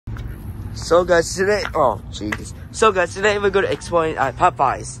So guys, today, oh jeez. So guys, today we're going to explain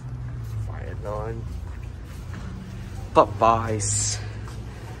Popeyes. Fire on. Popeyes.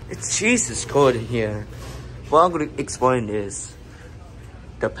 It's Jesus cold in here. What I'm going to explain is,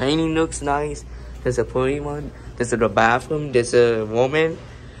 the painting looks nice. There's a pretty one. There's the bathroom. There's a woman.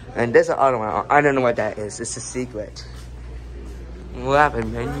 And there's another one. I don't know what that is. It's a secret. We have a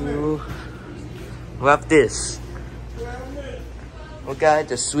menu. We have this. We got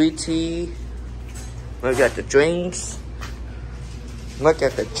the sweet tea. We got the drinks. Look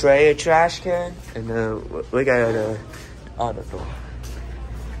at the tray, trash can, and we got the other door.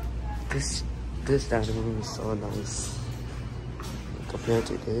 This dining room is so nice compared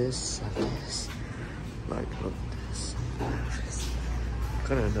to this. I guess. Like look at this. I'm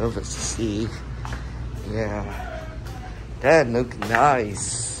kind of nervous to see. Yeah, that looks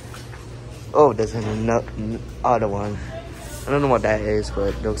nice. Oh, there's another one. I don't know what that is,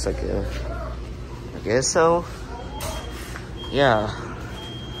 but it looks like a. I guess so. Yeah.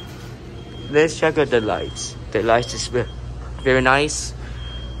 Let's check out the lights. The lights is very nice.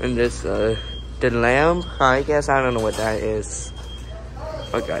 And there's the lamp. I guess I don't know what that is.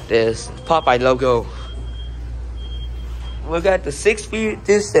 We got this Popeye logo. We got the 6 feet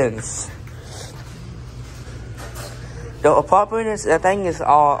distance. The apartment I think is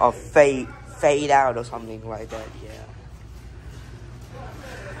all a fade out or something like that. Yeah.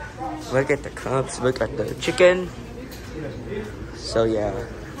 Look at the cups, look at the chicken. So yeah.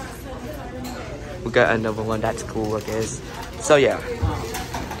 We got another one, that's cool I guess. So yeah.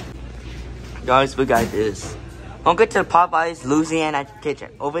 Guys, we got this. I'll get to the Popeyes Louisiana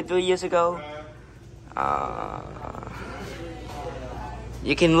kitchen. Over 3 years ago.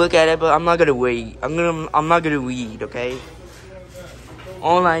 You can look at it, but I'm not gonna read. I'm not gonna read, okay?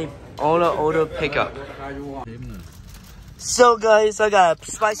 Order pickup. So guys, I got a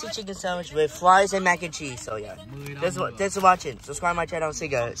spicy chicken sandwich with fries and mac and cheese. So yeah, thanks for watching. Subscribe my channel. See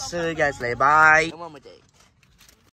you guys later. Bye.